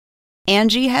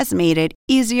Angie has made it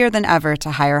easier than ever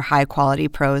to hire high-quality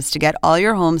pros to get all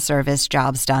your home service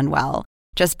jobs done well.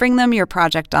 Just bring them your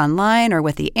project online or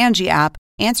with the Angie app,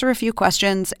 answer a few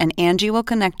questions, and Angie will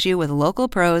connect you with local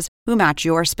pros who match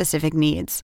your specific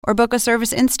needs. Or book a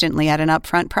service instantly at an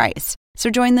upfront price. So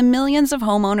join the millions of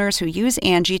homeowners who use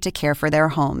Angie to care for their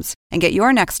homes and get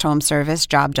your next home service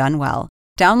job done well.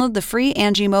 Download the free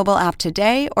Angie mobile app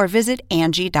today or visit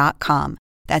Angie.com.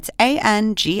 That's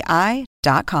ANGI.com.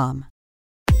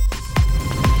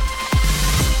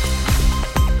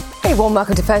 Hey, warm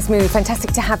welcome to First Move.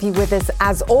 Fantastic to have you with us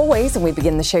as always. And we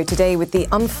begin the show today with the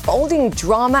unfolding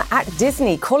drama at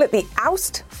Disney. Call it the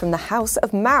oust from the House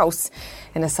of Mouse.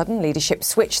 In a sudden leadership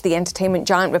switch, the entertainment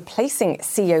giant replacing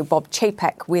CEO Bob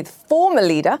Chapek with former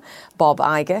leader Bob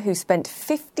Iger, who spent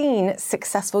 15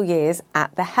 successful years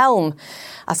at the helm.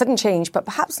 A sudden change, but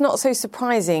perhaps not so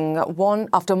surprising, one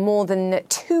after more than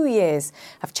 2 years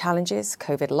of challenges,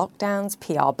 COVID lockdowns,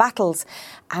 PR battles,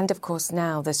 and of course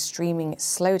now the streaming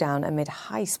slowdown amid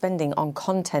high spending on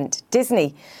content.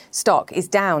 Disney stock is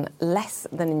down less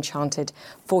than Enchanted,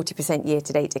 40%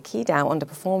 year-to-date, a key Dow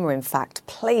underperformer, in fact,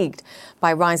 plagued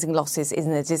by rising losses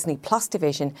in the Disney Plus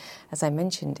division. As I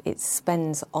mentioned, it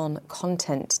spends on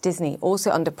content. Disney also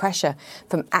under pressure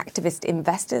from activist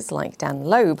investors like Dan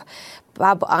Loeb.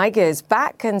 Bob Iger is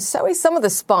back, and so is some of the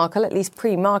sparkle, at least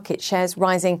pre-market shares,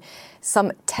 rising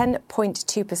some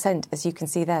 10.2%, as you can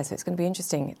see there. So it's going to be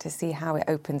interesting to see how it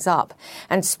opens up.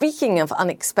 And speaking of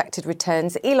unexpected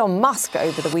returns, Elon Musk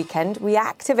over the weekend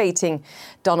reactivating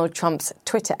Donald Trump's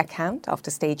Twitter account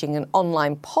after staging an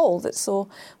online poll that saw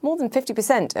more than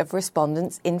 50% of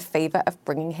respondents in favour of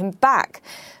bringing him back.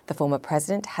 The former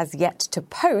president has yet to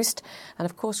post and,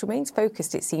 of course, remains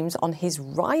focused, it seems, on his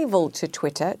rival to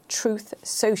Twitter, Truth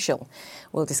Social.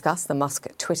 We'll discuss the Musk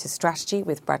Twitter strategy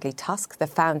with Bradley Tusk, the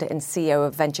founder and CEO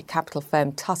of venture capital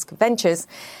firm Tusk Ventures,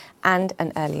 and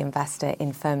an early investor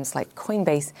in firms like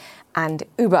Coinbase and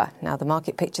Uber. Now, the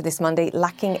market picture this Monday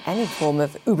lacking any form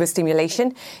of Uber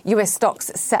stimulation. US stocks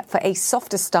set for a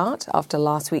softer start after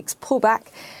last week's pullback.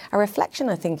 A reflection,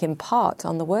 I think, in part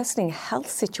on the worsening health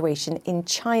situation in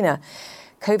China.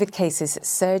 COVID cases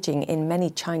surging in many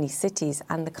Chinese cities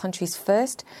and the country's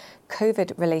first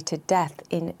COVID-related death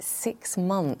in 6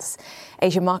 months.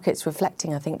 Asia markets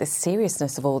reflecting, I think, the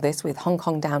seriousness of all this, with Hong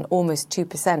Kong down almost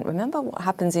 2%. Remember, what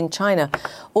happens in China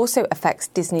also affects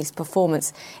Disney's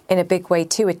performance in a big way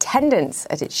too. Attendance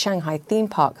at its Shanghai theme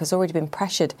park has already been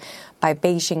pressured by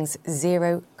Beijing's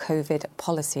zero COVID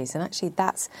policies. And actually,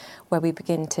 that's where we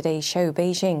begin today's show.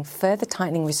 Beijing further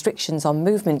tightening restrictions on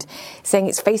movement, saying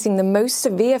it's facing the most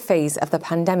severe phase of the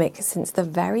pandemic since the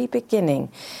very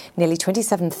beginning. Nearly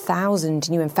 27,000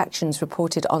 new infections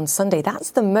reported on Sunday.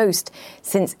 That's the most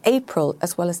since April,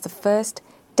 as well as the first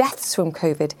deaths from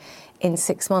COVID in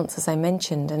 6 months, as I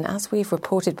mentioned. And as we've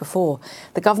reported before,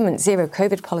 the government's zero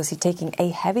COVID policy taking a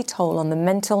heavy toll on the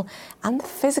mental and the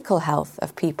physical health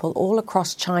of people all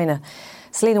across China.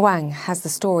 Selena Wang has the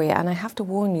story, and I have to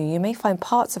warn you, you may find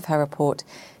parts of her report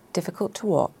difficult to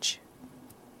watch.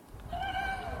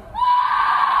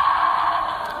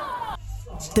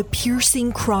 The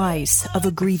piercing cries of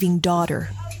a grieving daughter.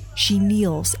 She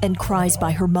kneels and cries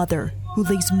by her mother, who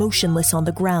lays motionless on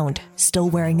the ground, still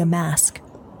wearing a mask.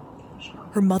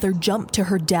 Her mother jumped to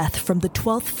her death from the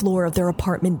 12th floor of their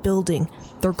apartment building,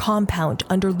 their compound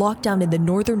under lockdown in the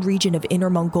northern region of Inner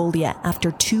Mongolia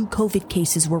after 2 COVID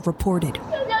cases were reported.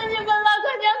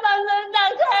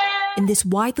 In this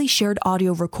widely shared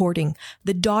audio recording,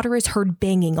 the daughter is heard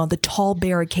banging on the tall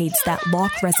barricades that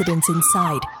lock residents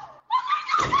inside.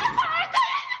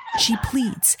 She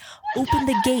pleads, "Open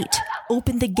the gate,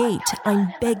 open the gate,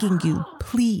 I'm begging you,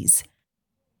 please."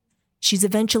 She's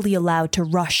eventually allowed to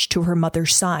rush to her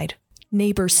mother's side.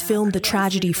 Neighbors film the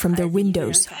tragedy from their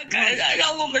windows.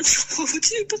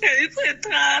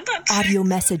 Audio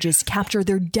messages capture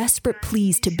their desperate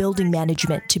pleas to building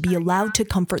management to be allowed to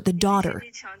comfort the daughter.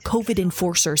 COVID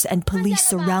enforcers and police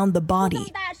surround the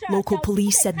body. Local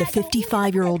police said the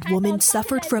 55-year-old woman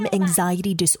suffered from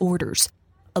anxiety disorders.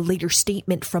 A later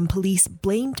statement from police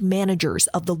blamed managers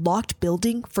of the locked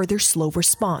building for their slow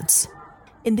response.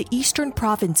 In the eastern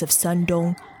province of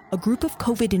Shandong, a group of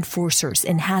COVID enforcers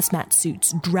in hazmat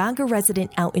suits drag a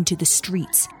resident out into the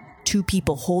streets. 2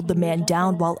 people hold the man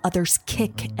down while others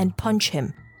kick and punch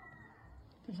him.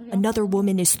 Another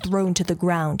woman is thrown to the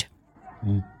ground.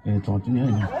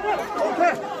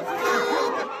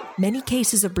 Many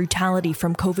cases of brutality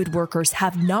from COVID workers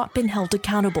have not been held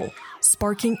accountable,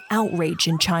 sparking outrage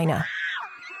in China.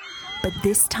 But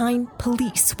this time,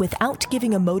 police, without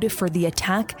giving a motive for the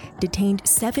attack, detained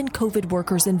 7 COVID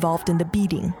workers involved in the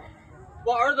beating.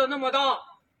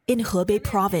 In Hebei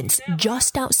province,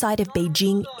 just outside of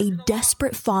Beijing, a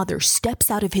desperate father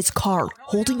steps out of his car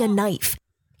holding a knife.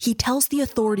 He tells the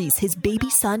authorities his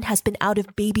baby son has been out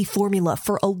of baby formula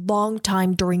for a long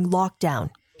time during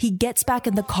lockdown. He gets back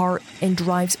in the car and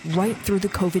drives right through the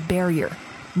COVID barrier.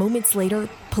 Moments later,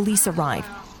 police arrive.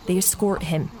 They escort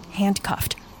him,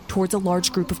 handcuffed, towards a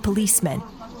large group of policemen.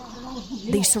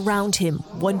 They surround him.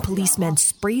 One policeman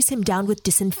sprays him down with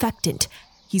disinfectant.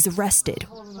 He's arrested,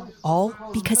 all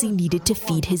because he needed to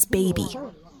feed his baby.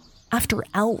 After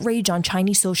outrage on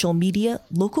Chinese social media,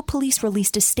 local police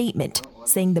released a statement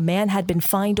saying the man had been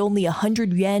fined only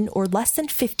 100 yuan or less than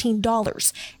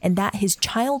 $15 and that his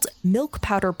child's milk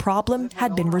powder problem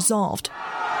had been resolved.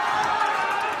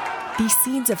 These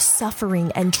scenes of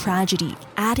suffering and tragedy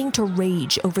adding to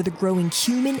rage over the growing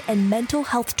human and mental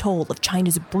health toll of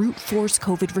China's brute force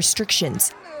COVID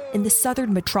restrictions. In the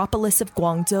southern metropolis of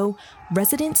Guangzhou,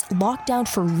 residents locked down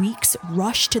for weeks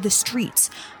rushed to the streets,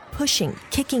 pushing,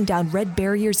 kicking down red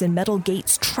barriers and metal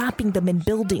gates, trapping them in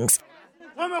buildings.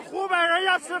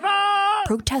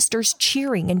 Protesters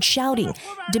cheering and shouting,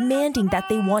 demanding that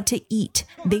they want to eat,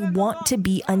 they want to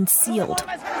be unsealed.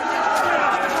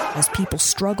 As people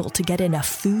struggle to get enough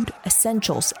food,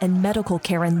 essentials, and medical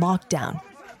care in lockdown.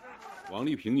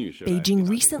 Beijing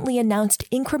recently announced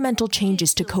incremental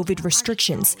changes to COVID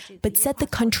restrictions, but said the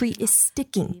country is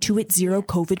sticking to its zero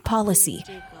COVID policy.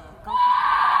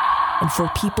 And for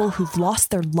people who've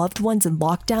lost their loved ones in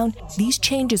lockdown, these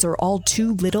changes are all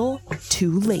too little,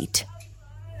 too late.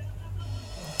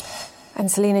 And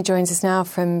Selina joins us now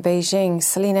from Beijing.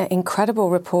 Selina, incredible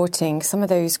reporting. Some of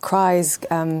those cries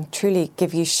truly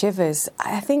give you shivers.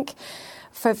 I think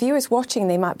for viewers watching,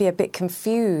 they might be a bit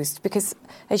confused because,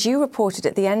 as you reported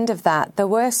at the end of that, there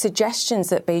were suggestions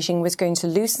that Beijing was going to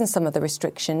loosen some of the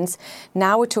restrictions.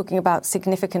 Now we're talking about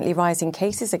significantly rising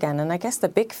cases again. And I guess the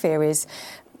big fear is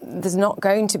there's not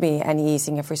going to be any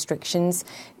easing of restrictions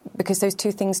because those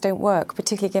two things don't work,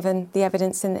 particularly given the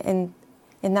evidence in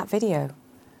that video.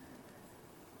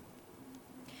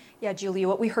 Yeah, Julia,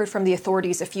 what we heard from the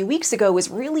authorities a few weeks ago was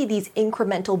really these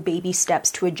incremental baby steps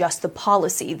to adjust the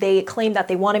policy. They claim that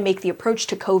they want to make the approach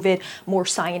to COVID more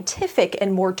scientific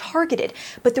and more targeted.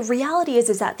 But the reality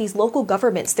is that these local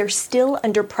governments, they're still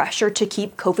under pressure to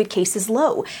keep COVID cases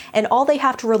low. And all they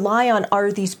have to rely on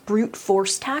are these brute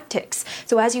force tactics.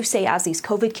 So as you say, as these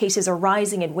COVID cases are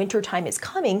rising and wintertime is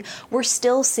coming, we're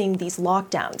still seeing these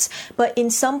lockdowns. But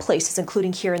in some places,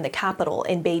 including here in the capital,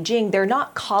 in Beijing, they're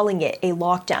not calling it a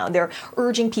lockdown. They're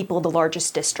urging people in the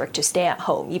largest district to stay at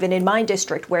home. Even in my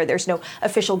district, where there's no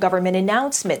official government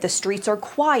announcement, the streets are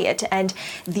quiet and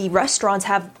the restaurants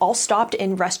have all stopped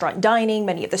in restaurant dining.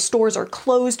 Many of the stores are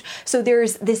closed. So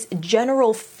there's this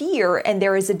general fear and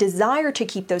there is a desire to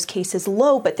keep those cases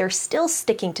low, but they're still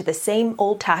sticking to the same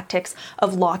old tactics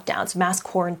of lockdowns, mass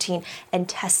quarantine, and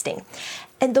testing.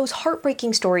 And those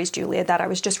heartbreaking stories, Julia, that I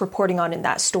was just reporting on in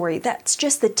that story, that's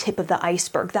just the tip of the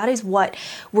iceberg. That is what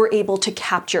we're able to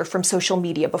capture from social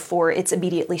media before it's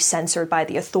immediately censored by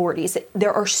the authorities.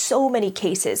 There are so many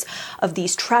cases of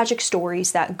these tragic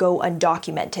stories that go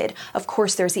undocumented. Of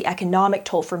course, there's the economic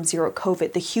toll from zero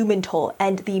COVID, the human toll,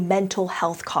 and the mental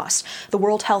health cost. The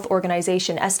World Health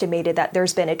Organization estimated that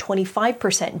there's been a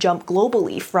 25% jump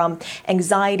globally from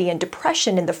anxiety and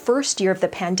depression in the first year of the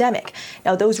pandemic.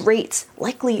 Now, those rates,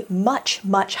 likely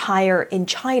much higher in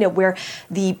China, where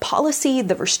the policy,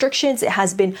 the restrictions, it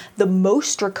has been the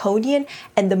most draconian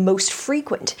and the most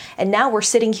frequent. And now we're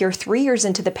sitting here 3 years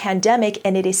into the pandemic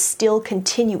and it is still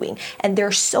continuing. And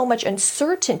there's so much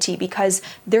uncertainty because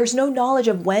there's no knowledge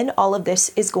of when all of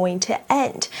this is going to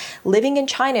end. Living in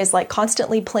China is like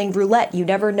constantly playing roulette. You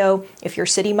never know if your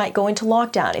city might go into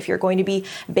lockdown, if you're going to be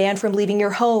banned from leaving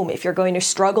your home, if you're going to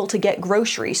struggle to get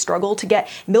groceries, struggle to get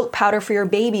milk powder for your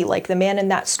baby like the man in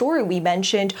that story we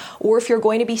mentioned, or if you're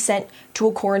going to be sent to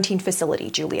a quarantine facility,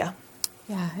 Julia.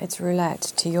 Yeah, it's roulette,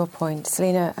 to your point.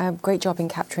 Selina, great job in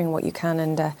capturing what you can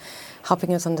and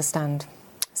helping us understand.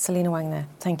 Selina Wang there,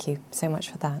 thank you so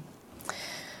much for that.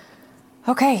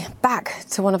 OK, back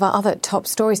to one of our other top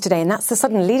stories today, and that's the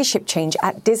sudden leadership change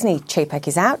at Disney. Chapek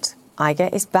is out,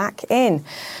 Iger is back in.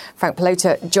 Frank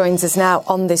Pelota joins us now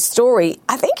on this story.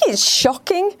 I think it's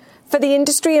shocking for the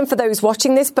industry and for those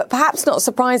watching this, but perhaps not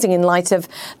surprising in light of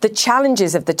the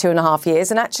challenges of the 2.5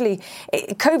 years. And actually,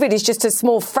 COVID is just a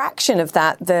small fraction of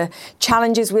that. The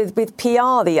challenges with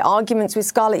PR, the arguments with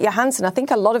Scarlett Johansson. I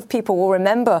think a lot of people will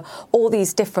remember all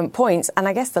these different points. And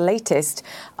I guess the latest,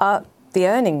 the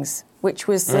earnings, which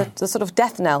was the sort of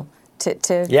death knell to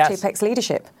Chapek's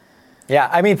leadership. Yeah,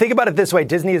 I mean, think about it this way.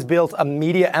 Disney has built a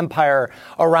media empire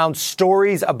around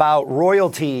stories about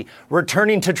royalty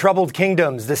returning to troubled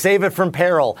kingdoms to save it from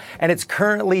peril. And it's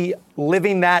currently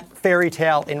living that fairy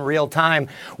tale in real time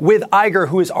with Iger,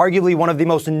 who is arguably one of the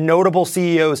most notable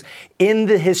CEOs in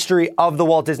the history of the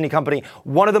Walt Disney Company,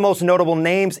 one of the most notable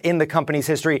names in the company's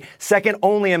history, second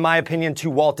only, in my opinion, to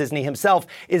Walt Disney himself,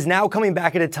 is now coming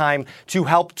back at a time to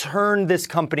help turn this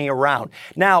company around.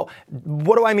 Now,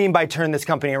 what do I mean by turn this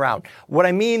company around? What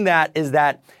I mean is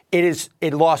that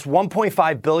it lost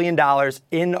 $1.5 billion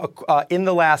in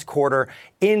the last quarter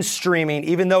in streaming.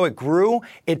 Even though it grew,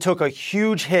 it took a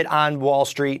huge hit on Wall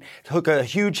Street, took a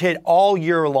huge hit all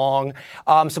year long.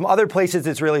 Some other places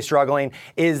it's really struggling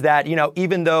is that,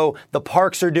 even though the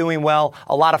parks are doing well,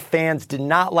 a lot of fans did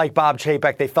not like Bob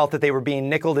Chapek. They felt that they were being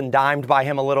nickeled and dimed by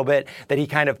him a little bit, that he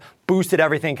kind of boosted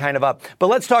everything kind of up. But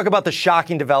let's talk about the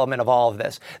shocking development of all of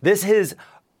this.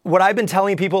 What I've been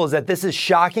telling people is that this is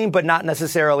shocking, but not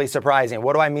necessarily surprising.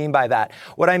 What do I mean by that?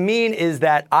 What I mean is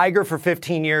that Iger for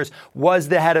 15 years was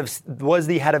the head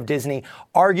of Disney,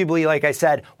 arguably, like I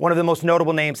said, one of the most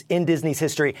notable names in Disney's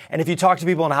history. And if you talk to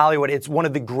people in Hollywood, it's one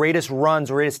of the greatest runs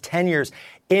or greatest tenures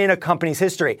in a company's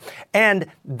history. And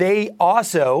they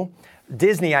also,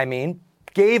 Disney,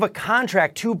 gave a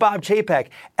contract to Bob Chapek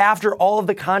after all of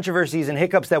the controversies and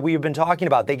hiccups that we have been talking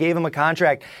about. They gave him a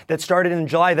contract that started in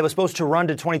July that was supposed to run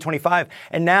to 2025.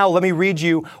 And now let me read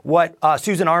you what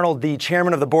Susan Arnold, the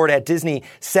chairman of the board at Disney,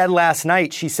 said last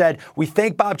night. She said, "We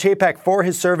thank Bob Chapek for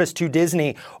his service to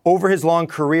Disney over his long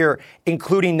career,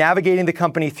 including navigating the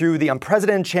company through the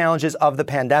unprecedented challenges of the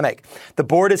pandemic. The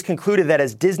board has concluded that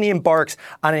as Disney embarks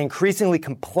on an increasingly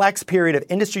complex period of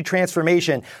industry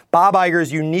transformation, Bob Iger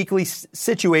is uniquely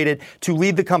situated to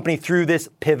lead the company through this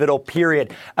pivotal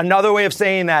period." Another way of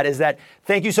saying that is that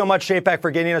thank you so much, Chapek, for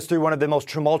getting us through one of the most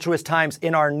tumultuous times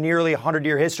in our nearly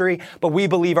 100-year history, but we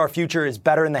believe our future is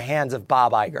better in the hands of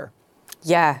Bob Iger.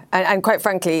 Yeah, and quite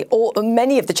frankly,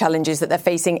 many of the challenges that they're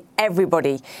facing,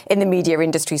 everybody in the media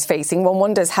industry is facing. One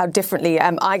wonders how differently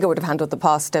Iger would have handled the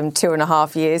past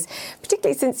 2.5 years,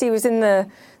 particularly since he was in the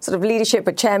sort of leadership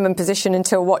or chairman position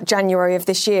until, January of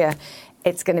this year.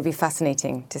 It's going to be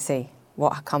fascinating to see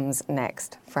what comes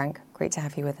next. Frank, great to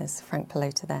have you with us. Frank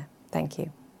Pelota there. Thank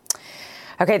you.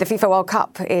 OK, the FIFA World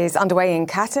Cup is underway in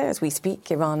Qatar as we speak.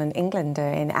 Iran and England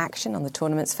are in action on the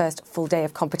tournament's first full day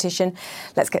of competition.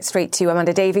 Let's get straight to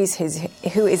Amanda Davies,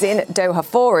 who is in Doha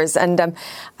for us. And I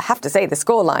have to say, the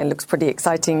scoreline looks pretty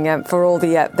exciting for all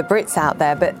the Brits out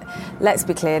there. But let's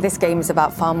be clear, this game is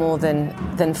about far more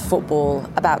than football,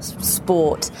 about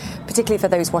sport, particularly for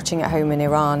those watching at home in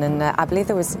Iran. And I believe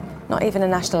there was not even a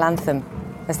national anthem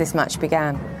as this match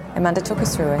began. Amanda, talk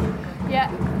us through it.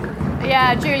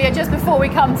 Yeah, Julia, just before we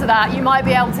come to that, you might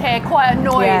be able to hear quite a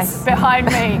noise behind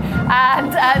me.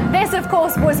 And this, of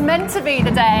course, was meant to be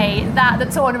the day that the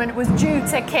tournament was due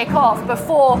to kick off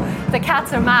before the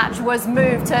Qatar match was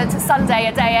moved to Sunday,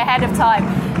 a day ahead of time.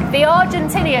 The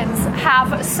Argentinians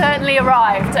have certainly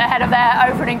arrived ahead of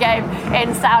their opening game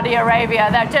in Saudi Arabia.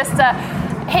 They're just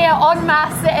here en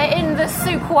masse in the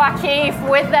Souk Waqif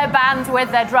with their bands,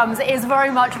 with their drums. It is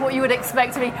very much what you would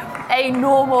expect to be a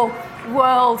normal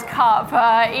World Cup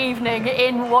evening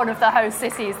in one of the host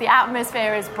cities. The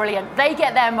atmosphere is brilliant. They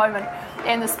get their moment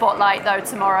in the spotlight, though,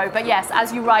 tomorrow. But yes,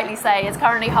 as you rightly say, it's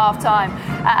currently half-time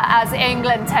as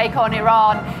England take on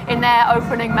Iran in their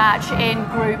opening match in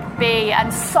Group B.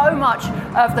 And so much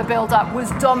of the build-up was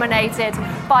dominated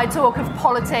by talk of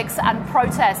politics and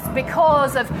protests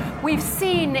because we've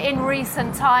seen in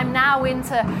recent time, now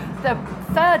into the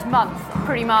third month,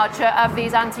 pretty much, of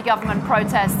these anti-government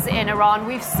protests in Iran.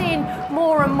 We've seen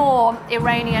more and more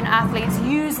Iranian athletes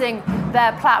using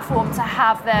their platform to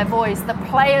have their voice. The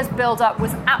players' build-up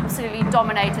was absolutely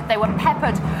dominated. They were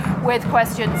peppered with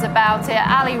questions about it.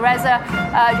 Ali Reza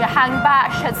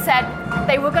Jahanbakhsh had said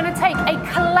they were going to take a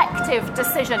collective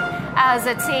decision as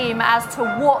a team as to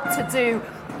what to do,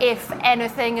 if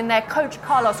anything. And their coach,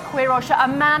 Carlos Queiroz, a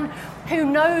man who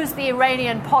knows the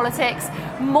Iranian politics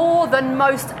more than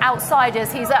most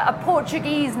outsiders. He's a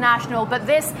Portuguese national, but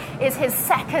this is his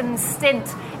second stint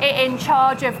in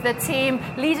charge of the team,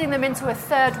 leading them into a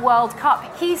third World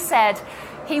Cup. He said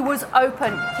he was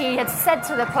open. He had said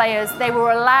to the players they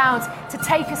were allowed to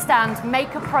take a stand,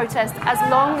 make a protest, as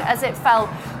long as it fell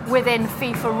within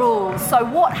FIFA rules. So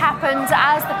what happened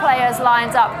as the players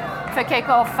lined up for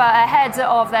kickoff ahead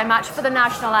of their match for the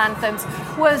national anthems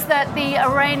was that the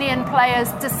Iranian players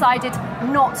decided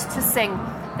not to sing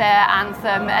their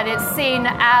anthem, and it's seen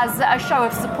as a show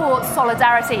of support,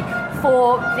 solidarity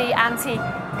for the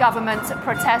anti-government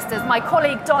protesters. My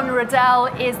colleague Don Riddell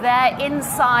is there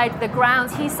inside the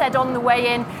grounds. He said on the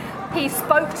way in he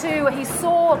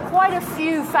saw quite a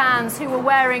few fans who were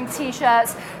wearing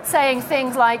T-shirts saying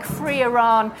things like "Free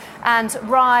Iran" and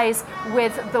 "Rise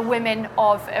with the women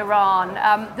of Iran."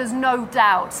 There's no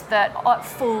doubt that at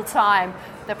full time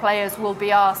the players will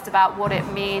be asked about what it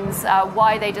means,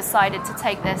 why they decided to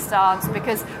take their stance,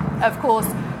 because, of course,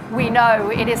 we know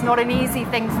it is not an easy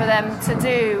thing for them to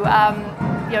do.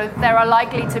 There are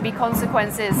likely to be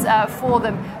consequences for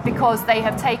them because they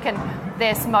have taken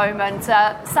this moment.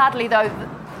 Sadly, though,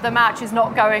 the match is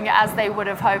not going as they would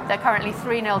have hoped. They're currently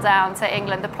 3-0 down to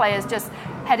England. The players just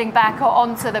heading back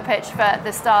onto the pitch for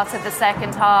the start of the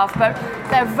second half. But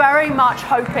they're very much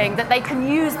hoping that they can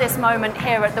use this moment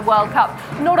here at the World Cup,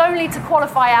 not only to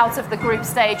qualify out of the group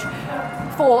stage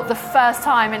for the first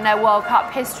time in their World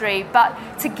Cup history, but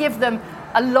to give them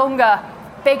a longer,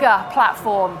 bigger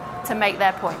platform to make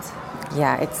their point.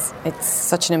 Yeah, it's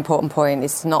such an important point.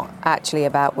 It's not actually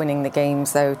about winning the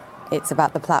games, though. It's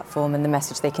about the platform and the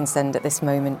message they can send at this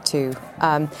moment too.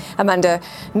 Amanda,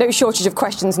 no shortage of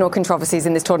questions nor controversies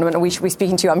in this tournament, and we should be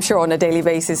speaking to you, I'm sure, on a daily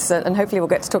basis, and hopefully we'll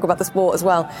get to talk about the sport as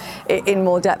well in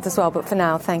more depth as well. But for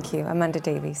now, thank you, Amanda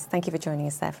Davies. Thank you for joining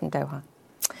us there from Doha.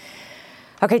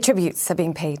 OK, tributes are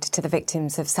being paid to the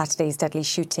victims of Saturday's deadly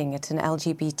shooting at an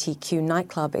LGBTQ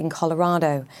nightclub in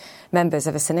Colorado. Members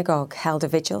of a synagogue held a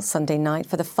vigil Sunday night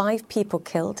for the 5 people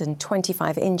killed and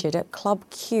 25 injured at Club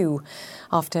Q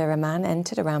after a man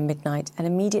entered around midnight and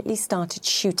immediately started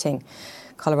shooting.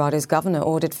 Colorado's governor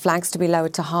ordered flags to be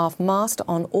lowered to half-mast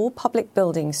on all public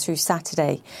buildings through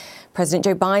Saturday. President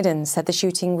Joe Biden said the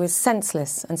shooting was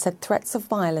senseless and said threats of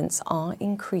violence are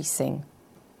increasing.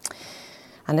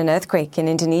 And an earthquake in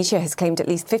Indonesia has claimed at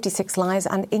least 56 lives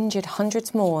and injured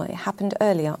hundreds more. It happened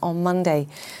earlier on Monday.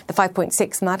 The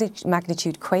 5.6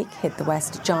 magnitude quake hit the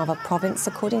West Java province,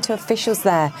 according to officials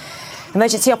there.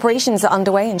 Emergency operations are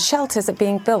underway and shelters are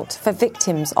being built for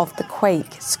victims of the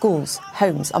quake. Schools,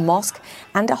 homes, a mosque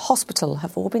and a hospital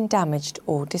have all been damaged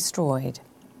or destroyed.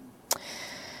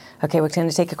 OK, we're going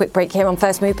to take a quick break here on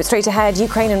First Move, but straight ahead,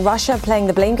 Ukraine and Russia playing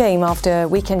the blame game after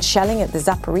weekend shelling at the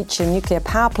Zaporizhzhia nuclear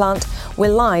power plant.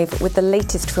 We're live with the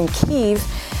latest from Kyiv.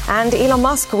 And Elon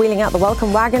Musk wheeling out the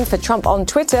welcome wagon for Trump on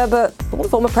Twitter, but will the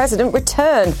former president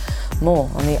return? More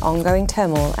on the ongoing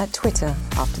turmoil at Twitter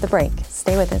after the break.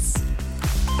 Stay with us.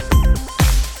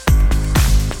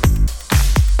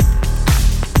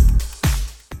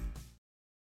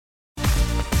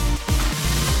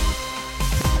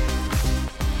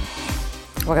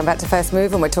 Welcome back to First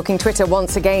Move, and we're talking Twitter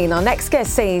once again. Our next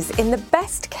guest says, in the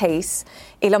best case,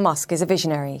 Elon Musk is a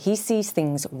visionary. He sees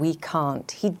things we can't.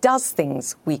 He does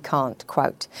things we can't,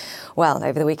 quote. Well,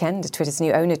 over the weekend, Twitter's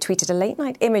new owner tweeted a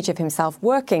late-night image of himself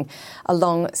working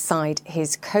alongside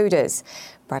his coders.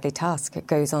 Bradley Tusk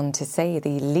goes on to say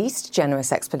the least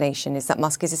generous explanation is that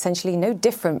Musk is essentially no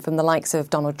different from the likes of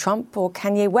Donald Trump or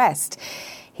Kanye West.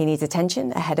 He needs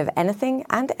attention ahead of anything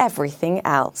and everything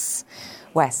else.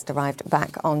 West arrived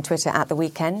back on Twitter at the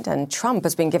weekend, and Trump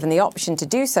has been given the option to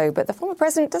do so, but the former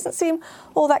president doesn't seem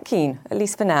all that keen, at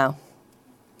least for now.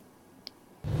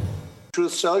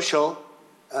 Truth Social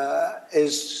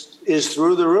is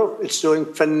through the roof. It's doing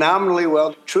phenomenally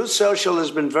well. Truth Social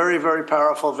has been very, very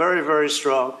powerful, very, very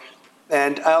strong,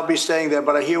 and I'll be staying there.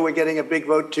 But I hear we're getting a big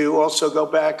vote to also go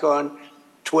back on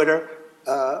Twitter.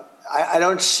 I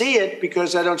don't see it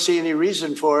because I don't see any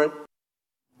reason for it.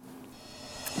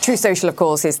 Truth Social, of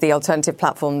course, is the alternative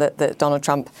platform that Donald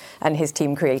Trump and his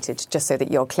team created, just so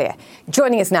that you're clear.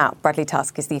 Joining us now, Bradley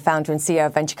Tusk is the founder and CEO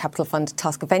of venture capital fund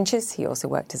Tusk Ventures. He also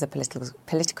worked as a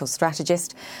political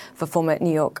strategist for former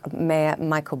New York Mayor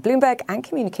Michael Bloomberg and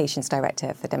communications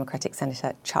director for Democratic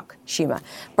Senator Chuck Schumer.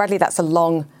 Bradley, that's a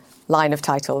long line of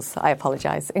titles. I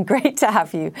apologise. And great to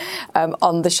have you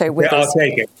on the show with us. I'll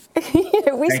take it.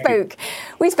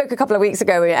 We spoke a couple of weeks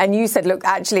ago, and you said, look,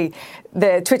 actually,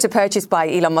 the Twitter purchase by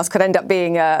Elon Musk could end up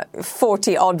being a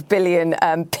 40-odd billion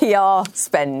PR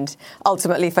spend,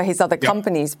 ultimately, for his other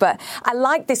companies. But I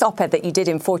like this op-ed that you did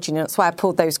in Fortune, and that's why I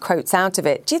pulled those quotes out of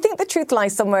it. Do you think the truth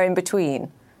lies somewhere in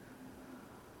between?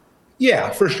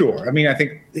 Yeah, for sure. I mean, I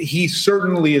think he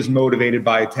certainly is motivated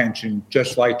by attention,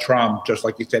 just like Trump, just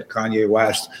like you said, Kanye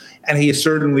West. And he is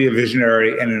certainly a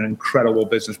visionary and an incredible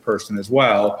business person as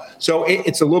well. So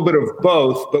it's a little bit of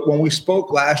both. But when we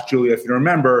spoke last, Julia, if you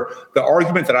remember, the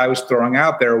argument that I was throwing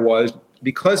out there was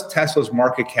because Tesla's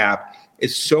market cap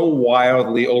is so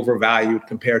wildly overvalued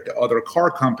compared to other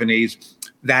car companies,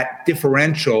 that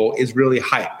differential is really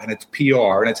hype, and it's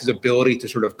PR, and it's his ability to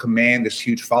sort of command this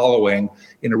huge following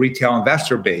in a retail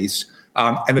investor base.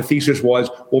 And the thesis was,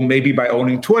 well, maybe by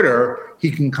owning Twitter, he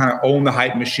can kind of own the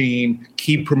hype machine,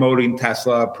 keep promoting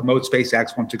Tesla, promote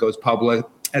SpaceX once it goes public,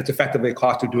 and it's effectively a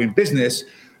cost of doing business.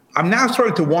 I'm now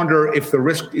starting to wonder if the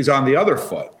risk is on the other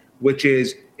foot, which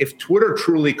is if Twitter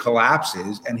truly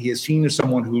collapses and he is seen as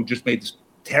someone who just made this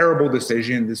terrible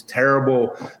decision, this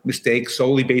terrible mistake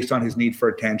solely based on his need for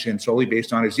attention, solely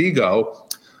based on his ego,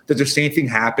 does the same thing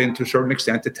happen to a certain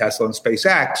extent to Tesla and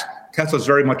SpaceX? Tesla is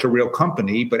very much a real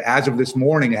company, but as of this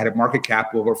morning, it had a market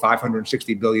cap of over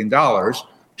 $560 billion.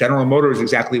 General Motors is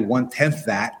exactly 1/10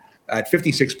 that at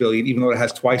 $56 billion, even though it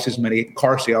has twice as many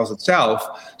car sales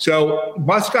itself. So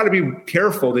Musk got to be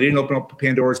careful that he didn't open up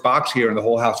Pandora's box here and the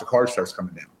whole house of cards starts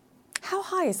coming down. How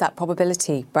high is that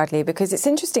probability, Bradley? Because it's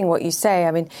interesting what you say.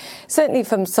 I mean, certainly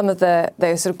from some of the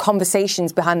sort of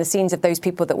conversations behind the scenes of those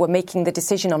people that were making the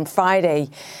decision on Friday,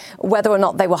 whether or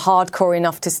not they were hardcore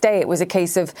enough to stay, it was a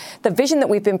case of the vision that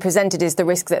we've been presented is the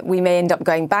risk that we may end up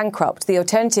going bankrupt. The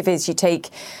alternative is you take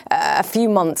a few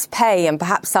months' pay and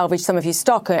perhaps salvage some of your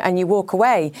stock and you walk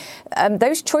away.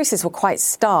 Those choices were quite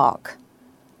stark.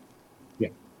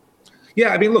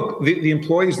 Yeah, I mean, look, the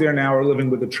employees there now are living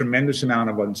with a tremendous amount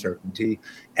of uncertainty.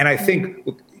 And I think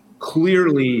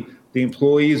clearly the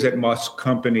employees at Musk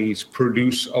companies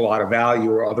produce a lot of value,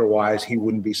 or otherwise he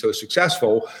wouldn't be so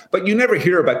successful. But you never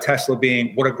hear about Tesla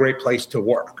being what a great place to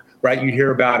work, right? You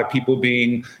hear about people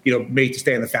being, made to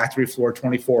stay on the factory floor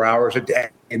 24 hours a day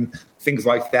and things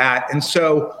like that. And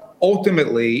so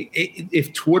ultimately,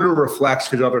 if Twitter reflects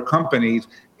his other companies,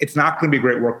 it's not going to be a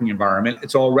great working environment.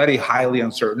 It's already highly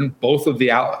uncertain. Both of the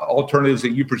alternatives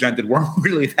that you presented weren't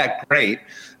really that great.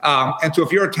 And so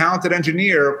if you're a talented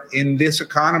engineer in this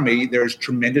economy, there's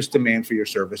tremendous demand for your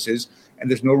services, and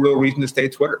there's no real reason to stay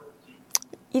at Twitter.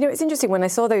 It's interesting. When I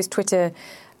saw those Twitter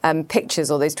pictures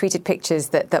or those tweeted pictures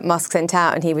that Musk sent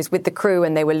out and he was with the crew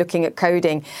and they were looking at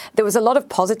coding, there was a lot of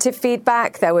positive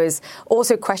feedback. There was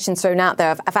also questions thrown out there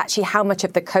of actually how much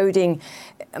of the coding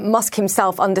Musk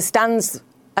himself understands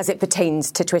as it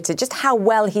pertains to Twitter, just how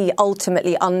well he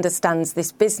ultimately understands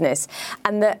this business,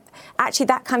 and that actually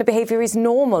that kind of behavior is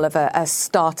normal of a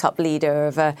startup leader,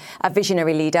 of a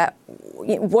visionary leader,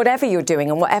 whatever you're doing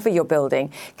and whatever you're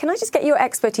building. Can I just get your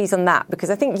expertise on that? Because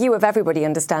I think you of everybody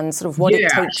understands sort of what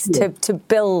it takes to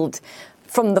build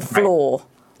from the floor,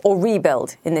 or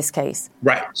rebuild in this case.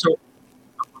 Right.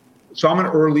 So I'm an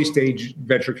early stage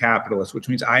venture capitalist, which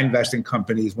means I invest in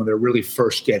companies when they're really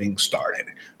first getting started.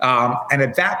 And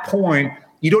at that point,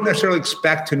 you don't necessarily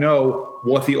expect to know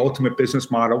what the ultimate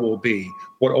business model will be,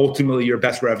 what ultimately your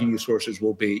best revenue sources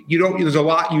will be. There's a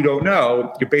lot you don't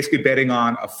know. You're basically betting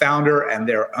on a founder and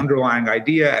their underlying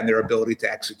idea and their ability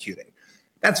to execute it.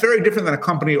 That's very different than a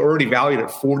company already valued at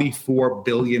 $44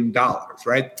 billion,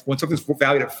 right? When something's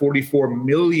valued at $44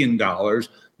 million,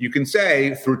 you can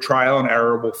say through trial and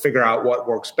error, we'll figure out what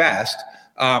works best.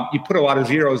 You put a lot of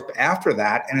zeros after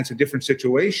that, and it's a different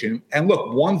situation. And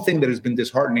look, one thing that has been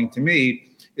disheartening to me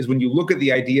is when you look at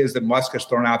the ideas that Musk has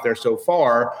thrown out there so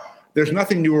far, there's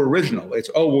nothing new or original.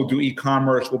 It's, we'll do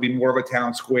e-commerce, we'll be more of a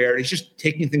town square. It's just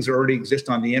taking things that already exist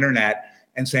on the internet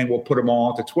and saying we'll put them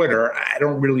all onto Twitter. I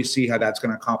don't really see how that's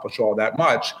going to accomplish all that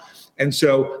much. And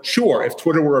so, sure, if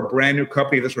Twitter were a brand new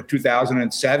company, this were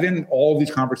 2007, all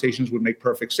these conversations would make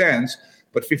perfect sense.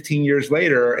 But 15 years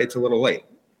later, it's a little late.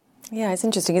 Yeah, it's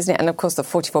interesting, isn't it? And of course, the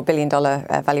 $44 billion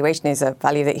valuation is a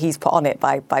value that he's put on it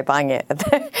by buying it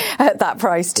at that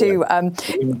price too.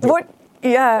 What do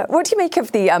you make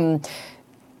of the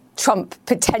Trump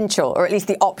potential, or at least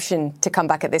the option to come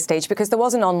back at this stage? Because there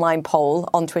was an online poll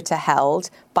on Twitter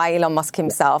held by Elon Musk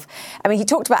himself. I mean, he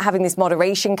talked about having this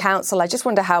moderation council. I just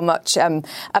wonder how much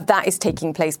of that is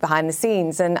taking place behind the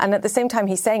scenes. And at the same time,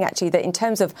 he's saying actually that in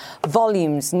terms of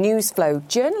volumes, news flow,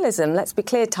 journalism, let's be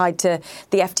clear, tied to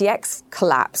the FTX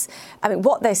collapse. I mean,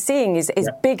 what they're seeing is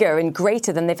bigger and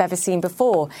greater than they've ever seen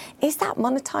before. Is that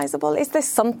monetizable? Is there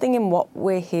something in what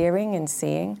we're hearing and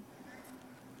seeing?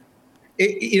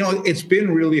 It's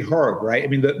been really hard, right? I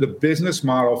mean, the business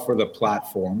model for the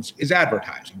platforms is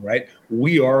advertising, right?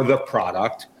 We are the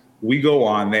product. We go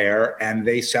on there and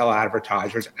they sell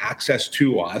advertisers access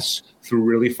to us through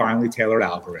really finely tailored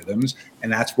algorithms.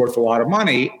 And that's worth a lot of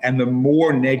money. And the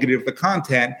more negative the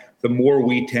content, the more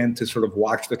we tend to sort of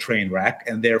watch the train wreck,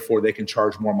 and therefore they can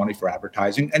charge more money for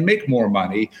advertising and make more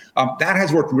money. That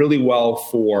has worked really well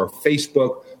for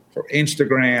Facebook, for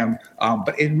Instagram,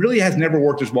 but it really has never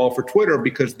worked as well for Twitter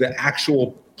because the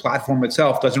actual platform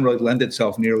itself doesn't really lend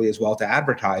itself nearly as well to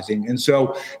advertising. And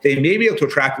so they may be able to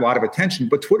attract a lot of attention,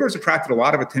 but Twitter's attracted a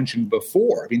lot of attention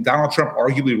before. I mean, Donald Trump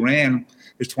arguably ran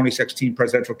his 2016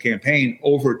 presidential campaign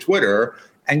over Twitter,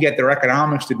 and yet their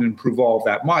economics didn't improve all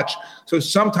that much. So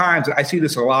sometimes I see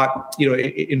this a lot,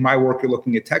 in my work, you're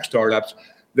looking at tech startups.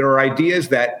 there are ideas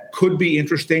that could be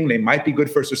interesting. They might be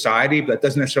good for society, but that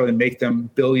doesn't necessarily make them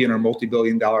billion or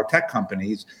multi-billion-dollar tech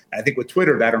companies. And I think with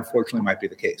Twitter, that unfortunately might be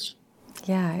the case.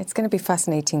 Yeah, it's going to be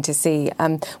fascinating to see.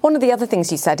 One of the other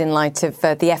things you said in light of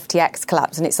the FTX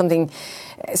collapse, and it's something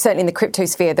certainly in the crypto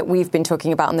sphere that we've been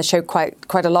talking about on the show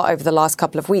quite a lot over the last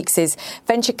couple of weeks, is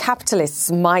venture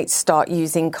capitalists might start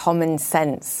using common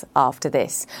sense after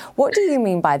this. What do you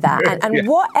mean by that? And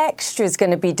what extra is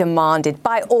going to be demanded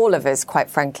by all of us, quite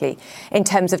frankly, in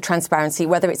terms of transparency,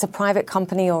 whether it's a private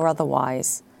company or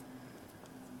otherwise?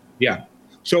 Yeah.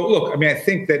 So, look, I mean, I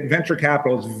think that venture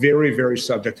capital is very, very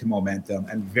subject to momentum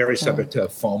and very subject to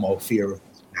FOMO, fear of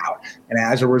missing out. And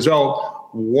as a result,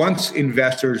 once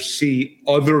investors see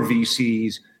other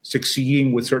VCs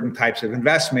succeeding with certain types of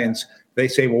investments, they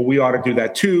say, well, we ought to do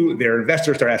that too. Their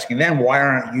investors start asking them, why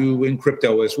aren't you in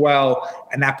crypto as well?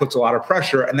 And that puts a lot of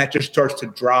pressure. And that just starts to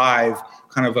drive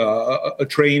kind of a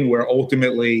train where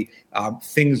ultimately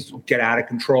things get out of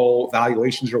control.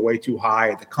 Valuations are way too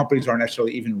high. The companies aren't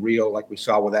necessarily even real, like we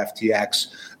saw with FTX.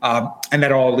 And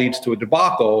that all leads to a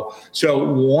debacle. So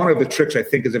one of the tricks, I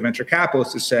think, as a venture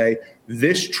capitalist is to say,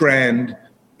 this trend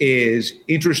is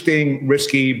interesting,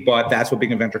 risky, but that's what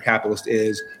being a venture capitalist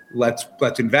is. Let's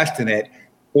invest in it.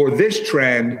 Or this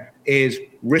trend is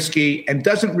risky and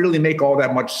doesn't really make all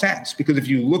that much sense. Because if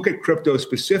you look at crypto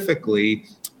specifically,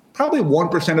 probably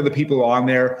 1% of the people on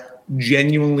there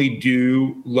genuinely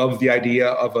do love the idea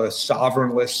of a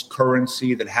sovereignless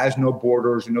currency that has no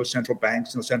borders and no central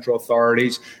banks, no central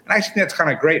authorities. And I think that's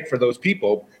kind of great for those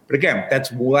people. But again,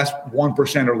 that's less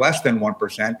 1% or less than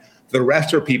 1%. The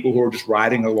rest are people who are just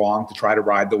riding along to try to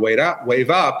ride the wave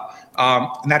up.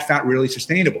 And that's not really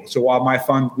sustainable. So while my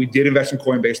fund, we did invest in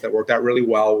Coinbase, that worked out really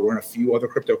well. We're in a few other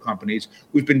crypto companies.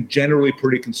 We've been generally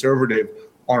pretty conservative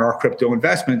on our crypto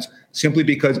investments, simply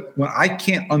because when I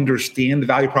can't understand the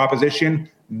value proposition,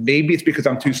 maybe it's because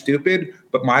I'm too stupid.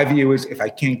 But my view is if I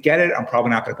can't get it, I'm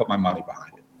probably not going to put my money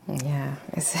behind it. Yeah,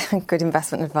 it's good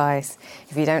investment advice.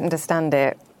 If you don't understand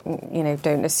it,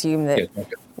 don't assume that.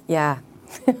 Yeah.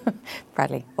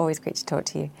 Bradley, always great to talk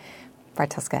to you.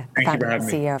 Brad Tusk, founder and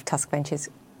CEO of Tusk Ventures.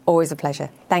 Always a pleasure.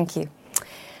 Thank you.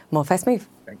 More First Move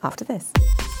after this.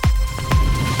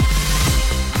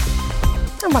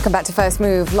 And welcome back to First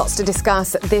Move. Lots to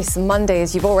discuss this Monday,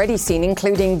 as you've already seen,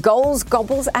 including goals,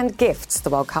 gobbles and gifts. The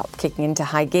World Cup kicking into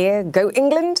high gear. Go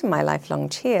England, my lifelong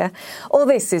cheer. All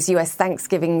this as US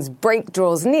Thanksgiving's break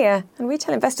draws near and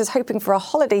retail investors hoping for a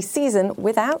holiday season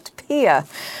without peer.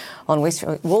 On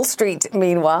Wall Street,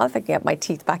 meanwhile, if I can get my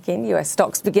teeth back in, US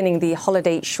stocks beginning the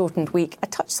holiday-shortened week a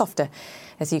touch softer.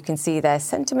 As you can see there,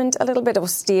 sentiment a little bit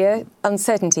austere,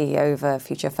 uncertainty over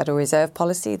future Federal Reserve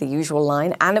policy, the usual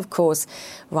line, and, of course,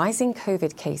 rising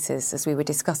COVID cases, as we were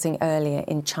discussing earlier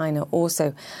in China,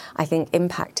 also, I think,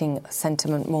 impacting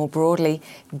sentiment more broadly.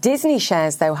 Disney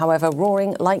shares, though, however,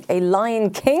 roaring like a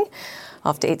Lion King.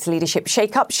 After its leadership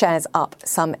shake-up, shares up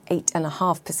some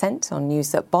 8.5% on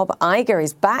news that Bob Iger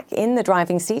is back in the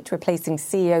driving seat, replacing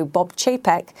CEO Bob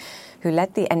Chapek, who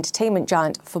led the entertainment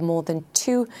giant for more than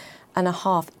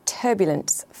 2.5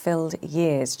 turbulence-filled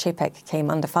years. Chapek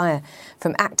came under fire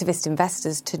from activist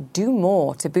investors to do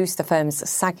more to boost the firm's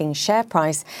sagging share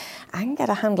price and get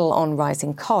a handle on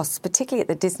rising costs, particularly at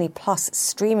the Disney Plus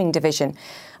streaming division.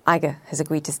 Iger has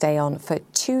agreed to stay on for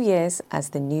 2 years as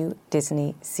the new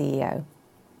Disney CEO.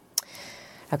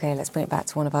 OK, let's bring it back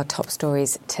to one of our top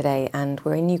stories today. And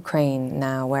we're in Ukraine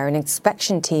now, where an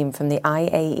inspection team from the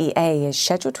IAEA is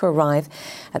scheduled to arrive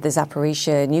at the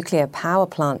Zaporizhzhia nuclear power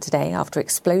plant today after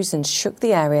explosions shook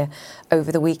the area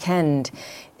over the weekend.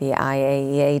 The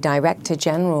IAEA Director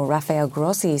General Rafael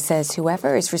Grossi says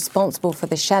whoever is responsible for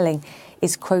the shelling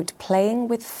is, quote, playing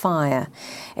with fire.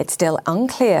 It's still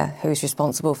unclear who's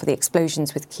responsible for the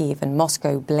explosions, with Kyiv and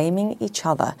Moscow blaming each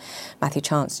other. Matthew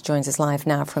Chance joins us live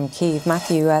now from Kyiv.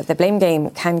 Matthew, the blame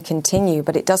game can continue,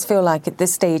 but it does feel like at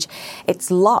this stage it's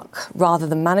luck rather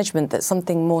than management that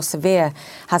something more severe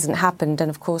hasn't happened. And,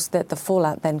 of course, that the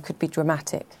fallout then could be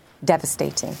dramatic,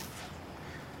 devastating.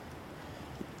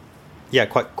 Yeah,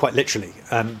 quite literally,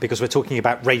 because we're talking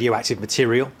about radioactive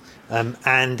material.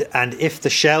 And if the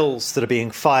shells that are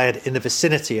being fired in the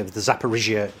vicinity of the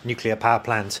Zaporizhzhia nuclear power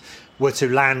plant were to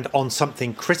land on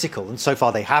something critical, and so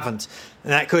far they haven't,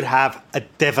 then that could have a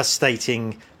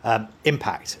devastating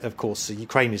impact. Of course,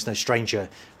 Ukraine is no stranger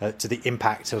to the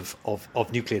impact of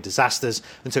nuclear disasters,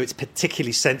 and so it's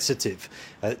particularly sensitive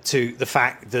to the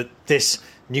fact that this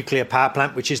nuclear power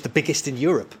plant, which is the biggest in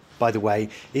Europe, by the way,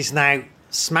 is now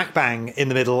smack bang in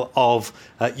the middle of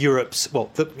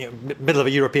middle of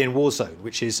a European war zone,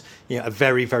 which is a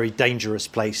very, very dangerous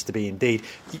place to be indeed.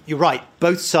 You're right.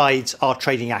 Both sides are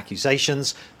trading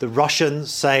accusations. The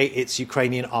Russians say it's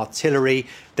Ukrainian artillery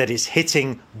that is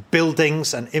hitting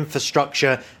buildings and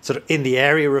infrastructure sort of in the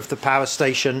area of the power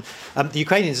station. The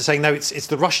Ukrainians are saying, no, it's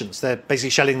the Russians. They're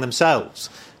basically shelling themselves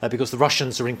because the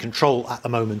Russians are in control at the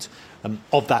moment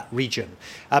of that region.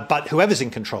 But whoever's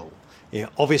in control,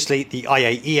 obviously the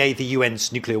IAEA, the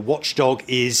UN's nuclear watchdog,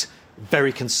 is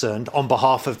very concerned on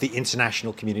behalf of the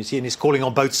international community and is calling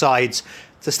on both sides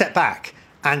to step back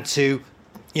and to,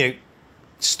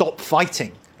 stop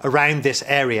fighting around this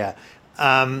area.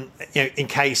 In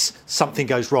case something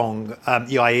goes wrong.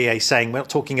 The IAEA saying we're not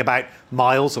talking about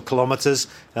miles or kilometres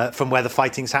from where the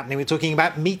fighting's happening. We're talking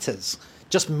about meters,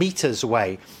 just meters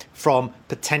away from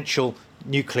potential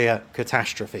nuclear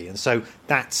catastrophe. And so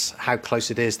that's how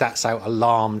close it is. That's how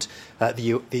alarmed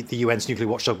the UN's nuclear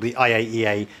watchdog, the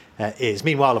IAEA, is.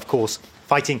 Meanwhile, of course,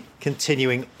 fighting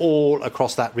continuing all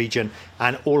across that region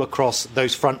and all across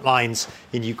those front lines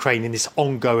in Ukraine in this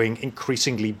ongoing,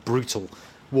 increasingly brutal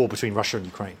war between Russia and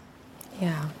Ukraine.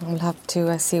 Yeah, we'll have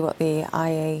to see what the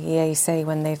IAEA say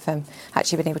when they've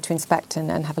actually been able to inspect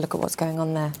and have a look at what's going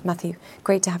on there. Matthew,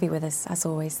 great to have you with us, as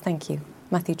always. Thank you.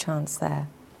 Matthew Chance there.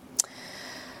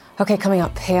 OK, coming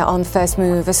up here on First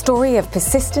Move, a story of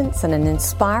persistence and an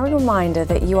inspiring reminder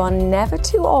that you are never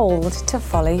too old to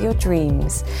follow your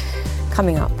dreams.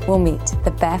 Coming up, we'll meet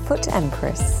the Barefoot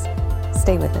Empress.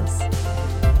 Stay with us.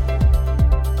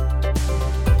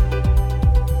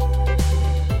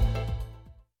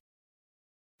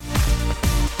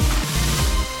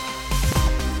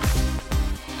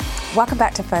 Welcome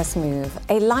back to First Move.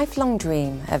 A lifelong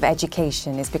dream of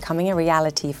education is becoming a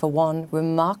reality for one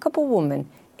remarkable woman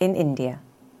in India.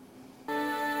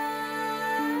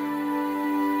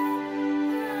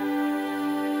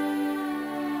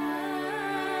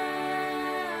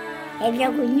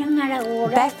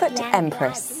 Barefoot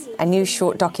Empress, a new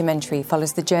short documentary,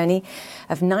 follows the journey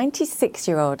of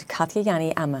 96-year-old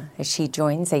Katyayani Amma as she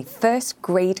joins a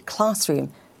first-grade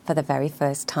classroom for the very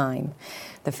first time.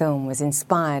 The film was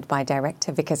inspired by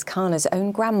director Vikas Khanna's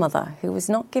own grandmother, who was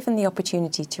not given the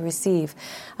opportunity to receive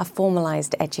a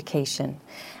formalised education.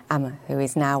 Amma, who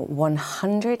is now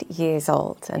 100 years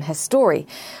old, and her story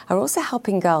are also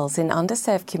helping girls in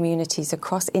underserved communities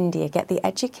across India get the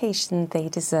education they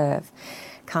deserve.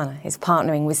 Khanna is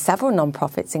partnering with several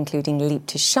non-profits, including Leap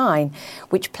to Shine,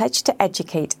 which pledged to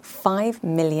educate 5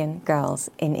 million girls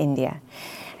in India.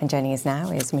 And joining us now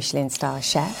is Michelin star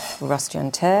chef,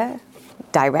 restaurateur,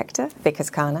 director Vikas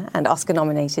Khanna and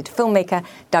Oscar-nominated filmmaker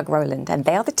Doug Rowland. And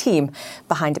they are the team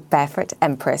behind Barefoot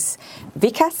Empress.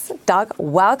 Vikas, Doug,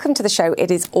 welcome to the show.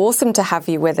 It is awesome to have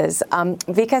you with us.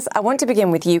 Vikas, I want to begin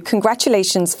with you.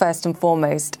 Congratulations, first and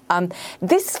foremost.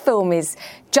 This film is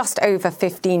just over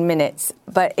 15 minutes,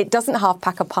 but it doesn't half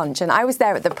pack a punch. And I was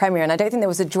there at the premiere, and I don't think there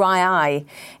was a dry eye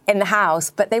in the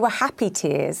house, but they were happy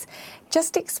tears.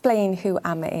 Just explain who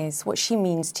Amma is, what she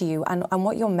means to you, and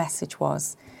what your message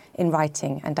was in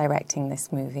writing and directing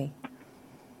this movie.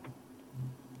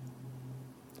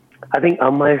 I think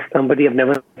Amma is somebody, I've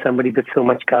never met somebody with so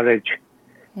much courage.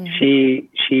 She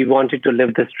wanted to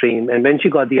live this dream. And when she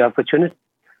got the opportunity,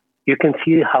 you can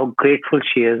see how grateful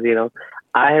she is.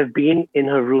 I have been in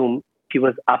her room. She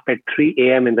was up at 3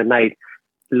 a.m. in the night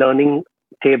learning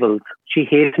tables. She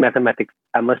hates mathematics.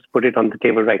 I must put it on the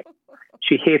table right.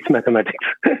 She hates mathematics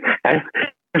and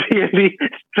really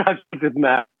struggles with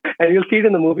math. And you'll see it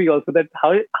in the movie also that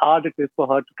how hard it is for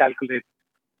her to calculate.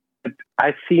 But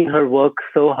I've seen her work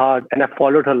so hard, and I've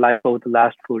followed her life over the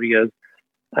last 4 years.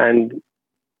 And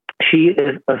she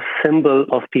is a symbol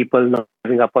of people not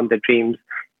giving up on their dreams,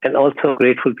 and also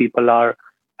grateful people are,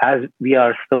 as we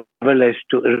are so privileged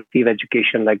to receive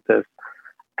education like this.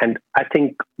 And I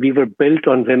think we were built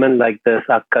on women like this,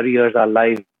 our careers, our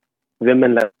lives,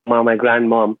 women like my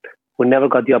grandmom, who never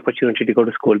got the opportunity to go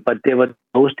to school, but they were the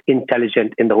most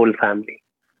intelligent in the whole family.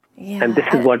 Yeah, and this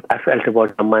is what I felt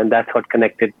about Amma, and that's what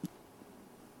connected.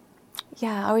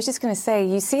 Yeah, I was just going to say,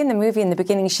 you see in the movie in the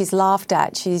beginning, she's laughed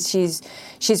at, she's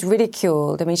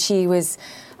ridiculed. I mean, she was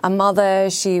a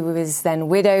mother, she was then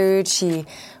widowed, she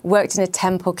worked in a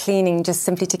temple cleaning just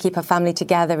simply to keep her family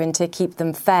together and to keep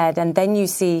them fed. And then you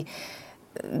see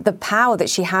the power that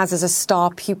she has as a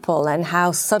star pupil and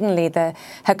how suddenly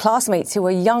her classmates who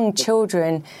are young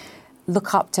children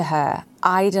look up to her,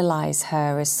 idolize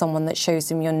her as someone that shows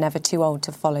them you're never too old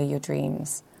to follow your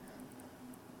dreams.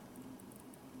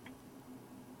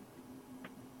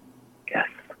 Yes.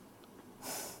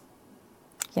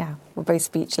 Yeah. We're both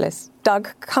speechless. Doug,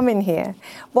 come in here.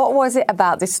 What was it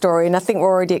about this story, and I think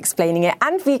we're already explaining it,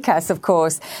 and Vikas, of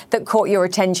course, that caught your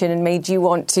attention and made you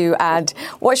want to add,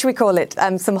 what should we call it,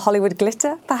 some Hollywood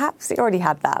glitter, perhaps? You already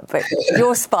had that, but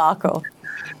your sparkle.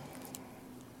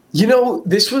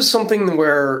 This was something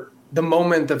where the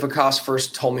moment that Vikas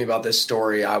first told me about this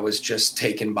story, I was just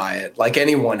taken by it, like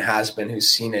anyone has been who's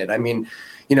seen it. I mean,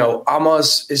 Amma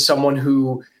is someone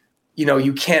who,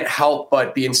 you can't help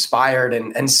but be inspired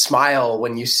and smile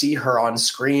when you see her on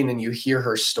screen and you hear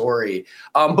her story.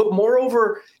 But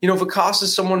moreover, Vikas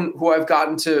is someone who I've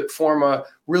gotten to form a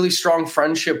really strong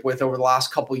friendship with over the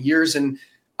last couple of years. And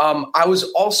I was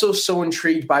also so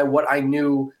intrigued by what I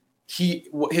knew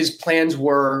his plans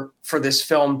were for this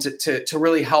film to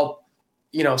really help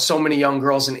so many young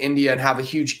girls in India and have a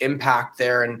huge impact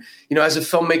there. And, as a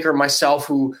filmmaker myself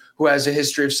who has a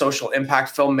history of social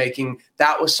impact filmmaking,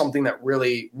 that was something that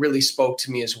really, really spoke to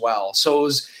me as well. So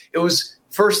it was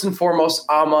first and foremost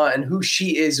Amma and who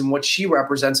she is and what she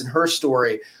represents in her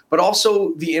story, but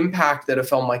also the impact that a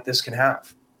film like this can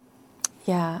have.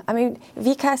 Yeah, I mean,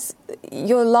 Vikas,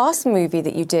 your last movie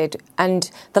that you did, and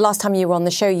the last time you were on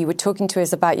the show, you were talking to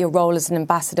us about your role as an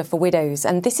ambassador for widows.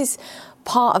 And this is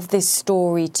part of this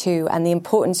story too, and the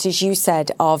importance, as you said,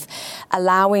 of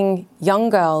allowing young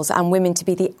girls and women to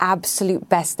be the absolute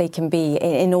best they can be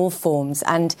in all forms.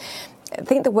 And I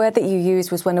think the word that you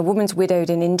used was when a woman's widowed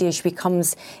in India, she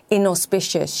becomes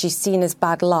inauspicious. She's seen as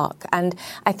bad luck. And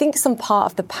I think some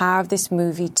part of the power of this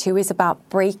movie, too, is about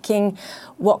breaking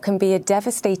what can be a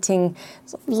devastating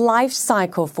life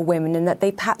cycle for women and that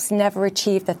they perhaps never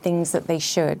achieve the things that they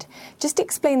should. Just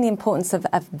explain the importance of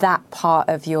that part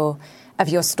of your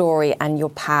story and your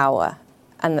power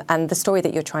and the story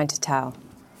that you're trying to tell.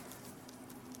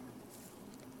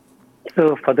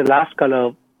 So for The Last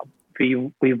Color,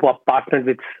 we partnered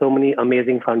with so many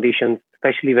amazing foundations,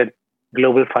 especially with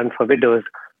Global Fund for Widows,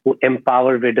 who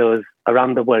empower widows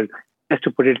around the world. Just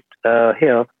to put it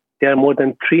here, there are more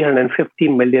than 350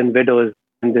 million widows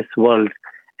in this world,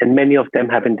 and many of them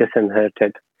have been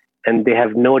disinherited, and they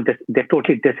have they're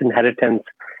totally disinheritance.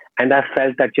 And I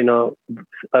felt that,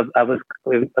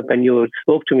 when you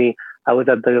spoke to me, I was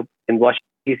in Washington,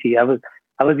 D.C. I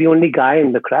was the only guy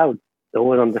in the crowd who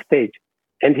was on the stage.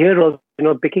 And here was,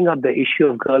 picking up the issue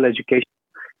of girl education,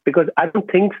 because I don't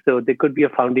think so there could be a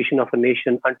foundation of a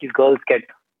nation until girls get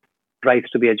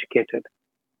rights to be educated.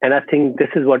 And I think this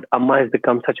is what Amma has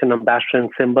become such an ambassador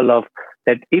and symbol of,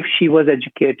 that if she was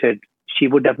educated, she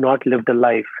would have not lived a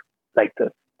life like this.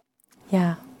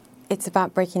 Yeah, it's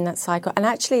about breaking that cycle. And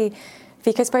actually,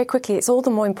 because very quickly, it's all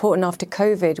the more important after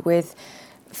COVID, with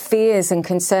fears and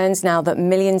concerns now that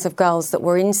millions of girls that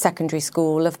were in secondary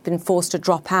school have been forced to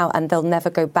drop out and they'll never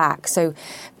go back. So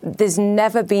there's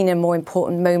never been a more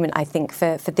important moment, I think,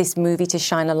 for this movie to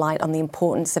shine a light on the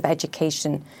importance of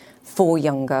education for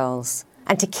young girls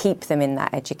and to keep them in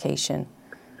that education.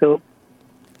 So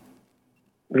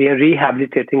we are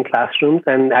rehabilitating classrooms,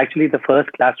 and actually the first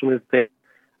classroom is in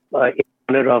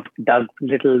honor of Doug's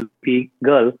little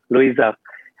girl, Louisa.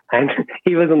 And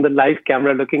he was on the live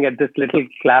camera looking at this little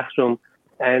classroom.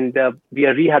 And we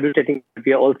are rehabilitating.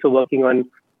 We are also working on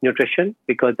nutrition,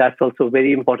 because that's also a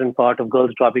very important part of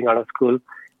girls dropping out of school.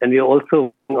 And we are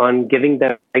also working on giving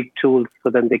them right tools so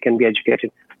that they can be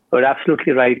educated. You're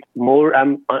absolutely right. More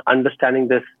I'm understanding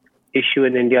this issue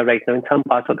in India right now, in some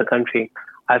parts of the country.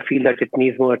 I feel that it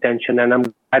needs more attention. And I'm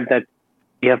glad that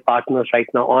we have partners right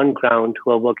now on ground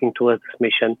who are working towards this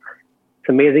mission. It's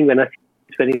amazing when I see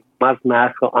wearing Amma's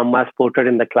mask or Amma's portrait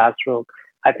in the classroom.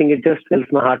 I think it just fills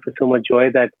my heart with so much joy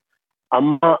that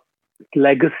Amma's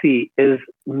legacy is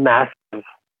massive.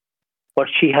 What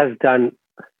she has done,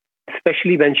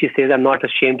 especially when she says, "I'm not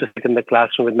ashamed to sit in the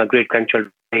classroom with my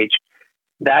great-grandchildren's age,"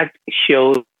 that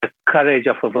shows the courage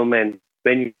of a woman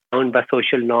when you're bound by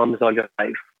social norms all your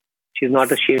life. She's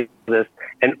not ashamed of this.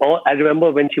 And I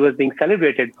remember when she was being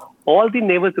celebrated, all the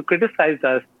neighbors who criticized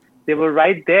us, they were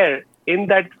right there in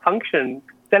that function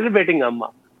celebrating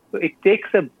Amma. So it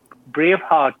takes a brave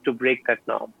heart to break that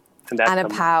norm. And a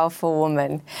powerful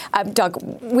woman. Doug,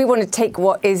 we want to take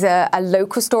what is a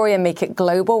local story and make it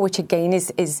global, which again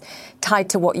is tied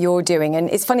to what you're doing. And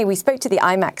it's funny, we spoke to the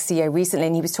IMAX CEO recently,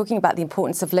 and he was talking about the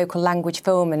importance of local language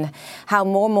film and how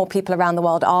more and more people around the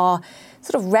world are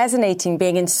sort of resonating,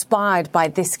 being inspired by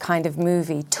this kind of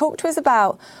movie. Talk to us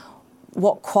about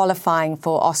what qualifying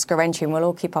for Oscar entry, and we'll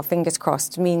all keep our fingers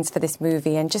crossed, means for this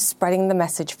movie and just spreading the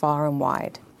message far and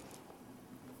wide.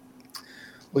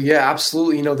 Well, yeah,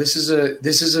 absolutely. This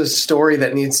is a story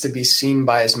that needs to be seen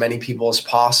by as many people as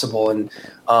possible, and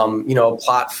a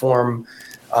platform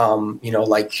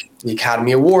like the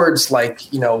Academy Awards, like,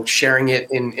 sharing it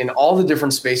in all the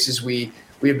different spaces we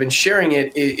have been sharing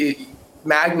it, it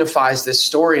magnifies this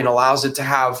story and allows it to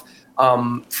have,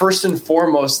 first and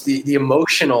foremost, the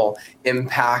emotional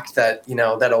impact that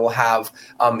it will have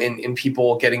in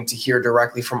people getting to hear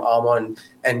directly from Alma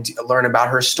and learn about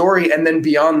her story. And then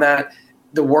beyond that,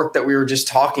 the work that we were just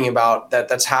talking about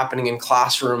that's happening in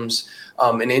classrooms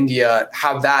in India,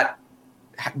 have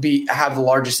the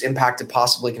largest impact it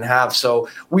possibly can have. So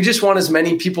we just want as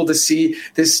many people to see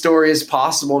this story as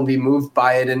possible and be moved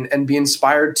by it and be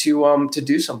inspired to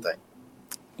do something.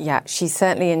 Yeah, she's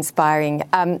certainly inspiring.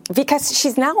 Vikas,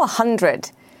 she's now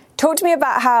 100. Talk to me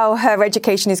about how her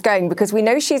education is going, because we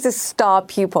know she's a star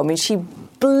pupil. I mean, she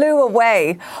blew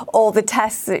away all the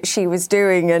tests that she was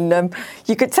doing, and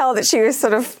you could tell that she was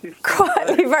sort of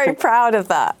quietly very proud of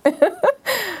that.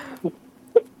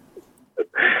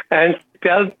 And she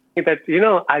tells me that,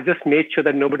 I just made sure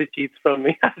that nobody cheats from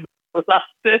me. I loved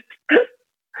it.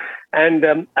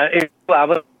 And if I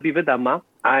will be with Amma,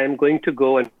 I am going to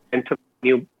go and enter a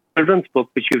new children's book,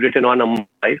 which you've written on Amma's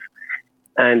life.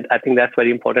 And I think that's very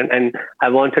important. And I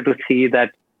want her to see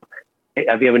that we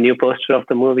have a new poster of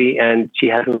the movie, and she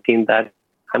hasn't seen that.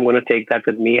 I'm going to take that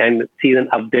with me and see an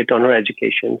update on her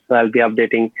education. So I'll be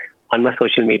updating on my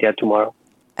social media tomorrow.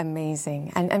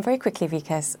 Amazing. And very quickly,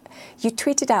 Vikas, you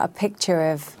tweeted out a picture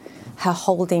of her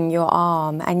holding your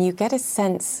arm, and you get a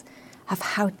sense of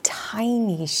how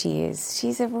tiny she is.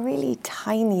 She's a really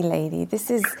tiny lady. This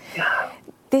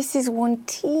is one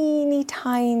teeny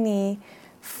tiny,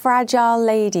 fragile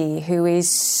lady who is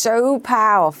so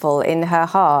powerful in her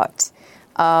heart.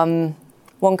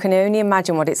 One can only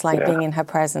imagine what it's like being in her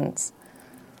presence.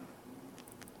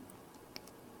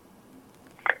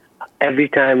 Every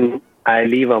time I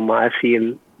leave Amma, I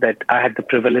feel that I had the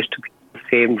privilege to be in the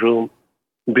same room,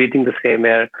 breathing the same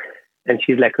air, and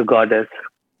she's like a goddess.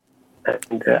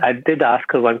 And I did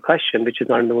ask her one question, which is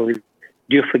not in the movie. Do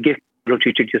you forgive people who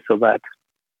treated you so bad?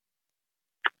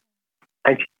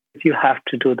 And you have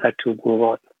to do that to move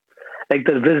on. Like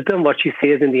the wisdom, what she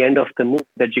says in the end of the movie,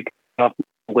 that you can stop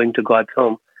going to God's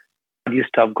home. How do you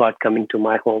stop God coming to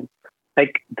my home?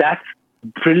 Like that's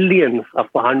brilliance of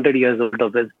 100 years old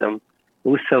of wisdom,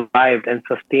 who survived and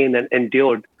sustained and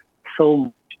endured so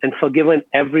much and forgiven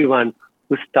everyone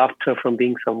who stopped her from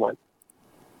being someone.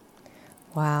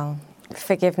 Wow.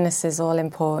 Forgiveness is all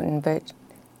important, but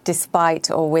despite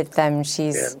or with them,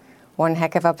 she's one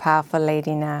heck of a powerful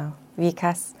lady now.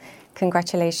 Vikas,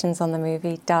 congratulations on the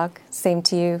movie. Doug, same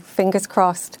to you. Fingers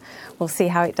crossed. We'll see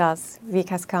how it does.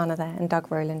 Vikas Khanna there and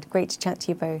Doug Rowland. Great to chat to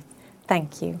you both.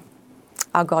 Thank you.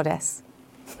 Our goddess.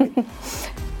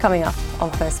 Coming up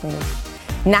on First Move.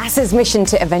 NASA's mission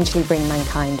to eventually bring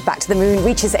mankind back to the moon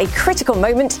reaches a critical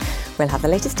moment. We'll have the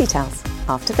latest details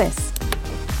after this.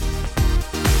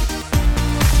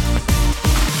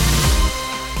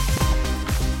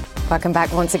 Welcome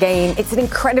back once again. It's an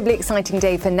incredibly exciting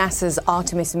day for NASA's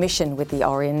Artemis mission, with the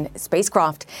Orion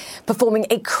spacecraft performing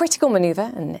a critical maneuver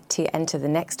and to enter the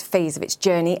next phase of its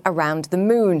journey around the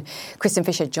moon. Kristen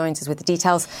Fisher joins us with the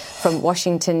details from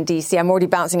Washington, D.C. I'm already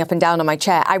bouncing up and down on my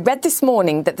chair. I read this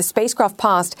morning that the spacecraft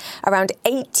passed around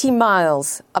 80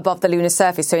 miles above the lunar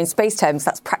surface. So in space terms,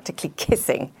 that's practically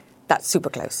kissing. That's super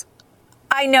close.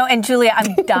 I know. And Julia,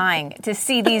 I'm dying to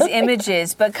see these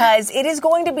images, because it is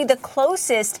going to be the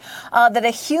closest that a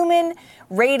human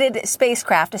rated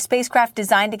spacecraft, a spacecraft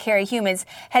designed to carry humans,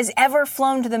 has ever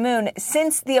flown to the moon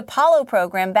since the Apollo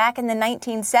program back in the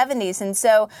 1970s. And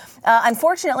so,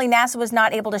 unfortunately, NASA was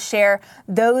not able to share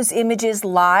those images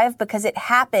live because it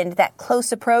happened, that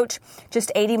close approach,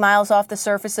 just 80 miles off the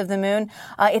surface of the moon.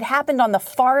 It happened on the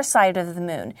far side of the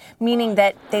moon, meaning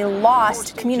that they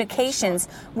lost communications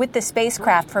with the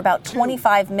spacecraft for about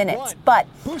 25 minutes. But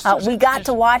we got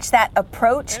to watch that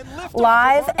approach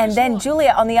live. And then,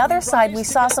 Julia, on the other side, we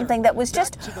saw something that was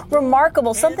just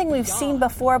remarkable, something we've seen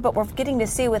before, but we're getting to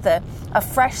see with a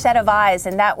fresh set of eyes.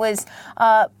 And that was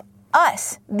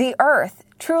us, the Earth,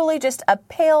 truly just a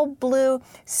pale blue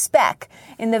speck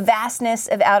in the vastness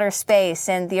of outer space.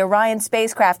 And the Orion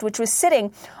spacecraft, which was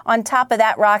sitting on top of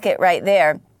that rocket right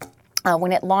there,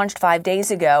 when it launched 5 days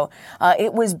ago,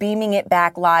 it was beaming it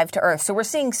back live to Earth. So we're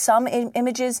seeing some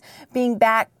images being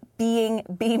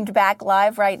beamed back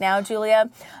live right now, Julia.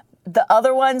 The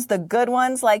other ones, the good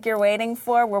ones, like you're waiting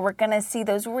for, where we're going to see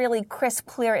those really crisp,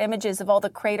 clear images of all the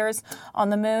craters on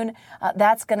the moon,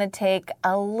 that's going to take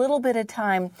a little bit of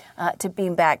time to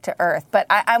beam back to Earth. But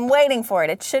I'm waiting for it.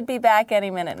 It should be back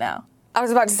any minute now. I was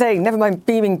about to say, never mind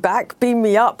beaming back, beam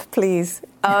me up, please.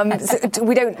 So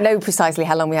we don't know precisely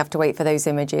how long we have to wait for those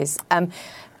images.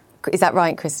 Is that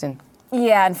right, Kristen?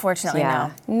 Yeah, unfortunately,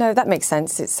 No, that makes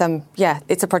sense. It's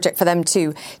it's a project for them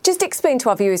too. Just explain to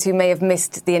our viewers who may have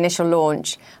missed the initial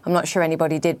launch. I'm not sure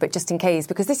anybody did, but just in case,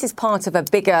 because this is part of a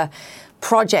bigger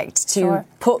project to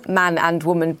put man and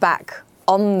woman back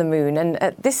on the moon. And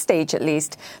at this stage, at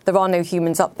least, there are no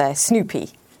humans up there.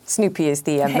 Snoopy is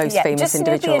the most famous just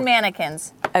individual. Snoopy and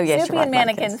mannequins. Oh, yes, Snoopy and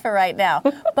mannequins for right now.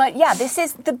 But yeah, this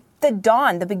is the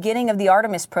dawn, the beginning of the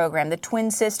Artemis program, the twin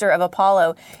sister of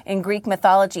Apollo in Greek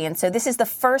mythology. And so this is the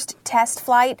first test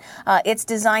flight. It's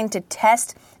designed to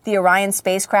test the Orion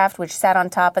spacecraft, which sat on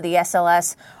top of the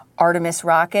SLS Artemis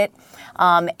rocket.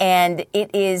 And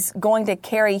it is going to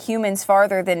carry humans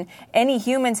farther than any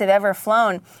humans have ever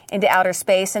flown into outer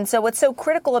space. And so what's so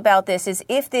critical about this is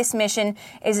if this mission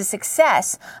is a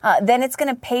success, then it's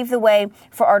going to pave the way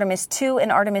for Artemis 2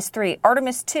 and Artemis 3.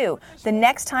 Artemis 2, the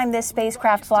next time this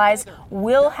spacecraft flies,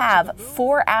 will have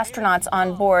 4 astronauts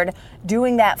on board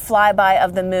doing that flyby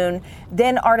of the moon.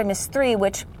 Then Artemis 3,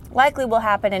 which likely will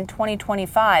happen in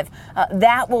 2025,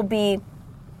 that will be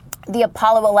the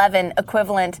Apollo 11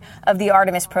 equivalent of the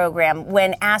Artemis program,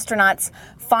 when astronauts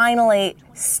finally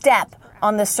step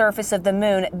on the surface of the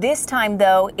moon. This time,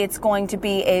 though, it's going to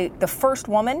be the first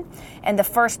woman and the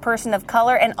first person of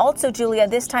color. And also, Julia,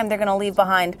 this time they're going to leave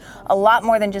behind a lot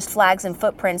more than just flags and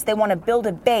footprints. They want to build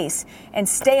a base and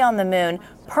stay on the moon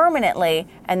permanently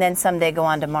and then someday go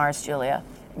on to Mars, Julia.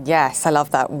 Yes, I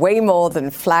love that. Way more than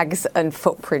flags and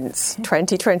footprints.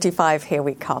 2025, here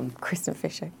we come. Kristen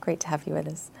Fisher, great to have you with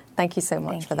us. Thank you so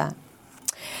much for that.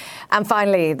 And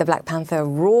finally, the Black Panther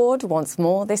roared once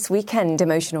more this weekend.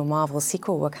 Emotional Marvel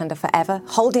sequel Wakanda Forever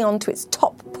holding on to its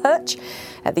top perch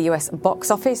at the US box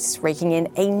office, raking in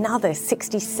another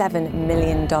 $67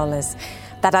 million.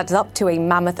 That adds up to a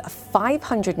mammoth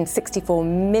 $564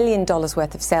 million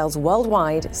worth of sales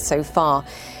worldwide so far,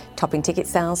 topping ticket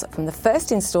sales from the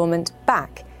first installment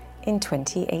back in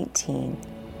 2018.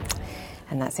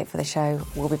 And that's it for the show.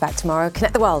 We'll be back tomorrow.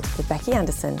 Connect the World with Becky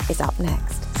Anderson is up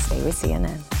next. Stay with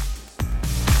CNN.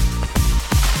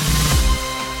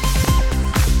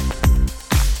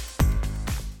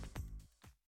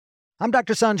 I'm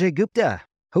Dr. Sanjay Gupta,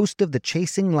 host of the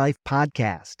Chasing Life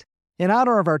podcast. In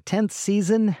honor of our 10th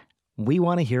season, we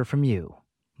want to hear from you.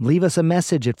 Leave us a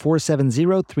message at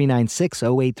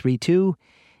 470-396-0832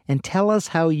 and tell us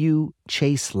how you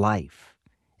chase life.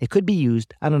 It could be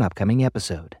used on an upcoming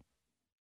episode.